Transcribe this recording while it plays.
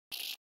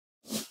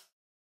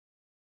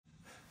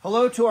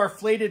Hello to our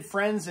FLATED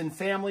friends and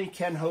family,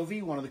 Ken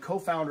Hovey, one of the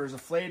co-founders of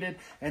FLATED,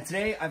 and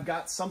today I've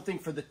got something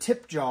for the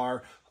tip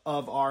jar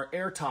of our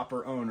air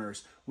topper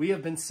owners. We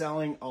have been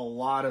selling a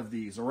lot of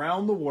these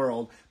around the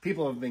world.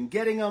 People have been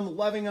getting them,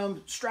 loving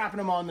them, strapping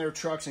them on their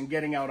trucks and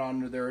getting out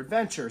onto their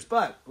adventures.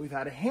 But we've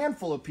had a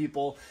handful of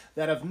people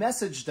that have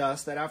messaged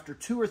us that after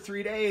 2 or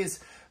 3 days,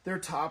 their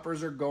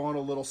toppers are going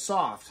a little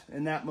soft,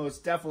 and that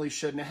most definitely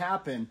shouldn't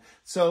happen.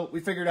 So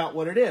we figured out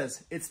what it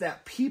is. It's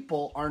that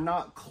people are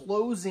not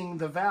closing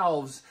the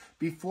valves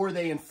before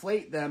they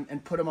inflate them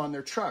and put them on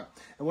their truck.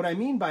 And what I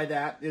mean by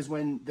that is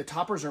when the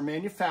toppers are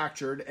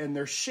manufactured and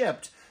they're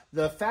shipped,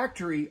 the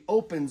factory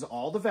opens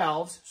all the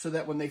valves so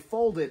that when they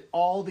fold it,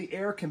 all the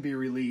air can be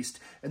released,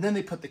 and then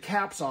they put the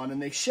caps on and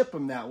they ship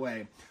them that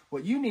way.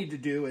 What you need to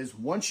do is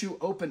once you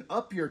open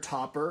up your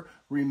topper,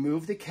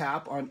 remove the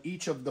cap on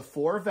each of the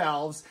 4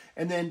 valves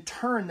and then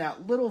turn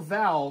that little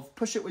valve,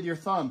 push it with your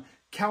thumb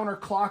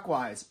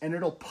counterclockwise, and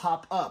it'll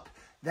pop up.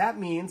 That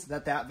means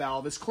that that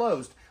valve is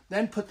closed.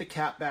 Then put the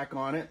cap back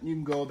on it and you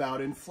can go about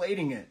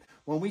inflating it.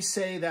 When we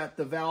say that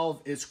the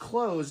valve is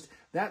closed,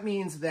 that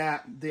means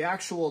that the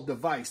actual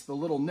device, the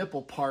little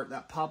nipple part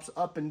that pops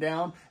up and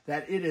down,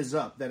 that it is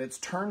up, that it's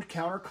turned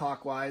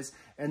counterclockwise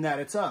and that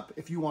it's up.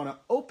 If you want to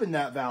open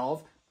that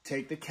valve,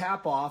 take the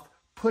cap off,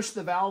 push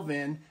the valve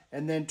in,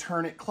 and then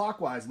turn it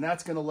clockwise, and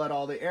that's going to let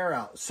all the air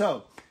out.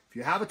 So if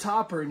you have a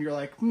topper and you're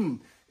like,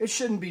 it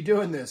shouldn't be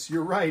doing this,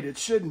 you're right, it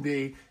shouldn't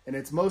be, and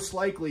it's most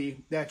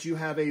likely that you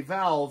have a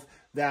valve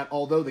that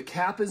although the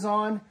cap is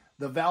on,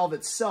 the valve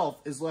itself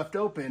is left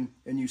open,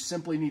 and you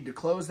simply need to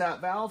close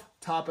that valve,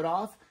 top it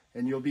off,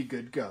 and you'll be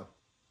good to go.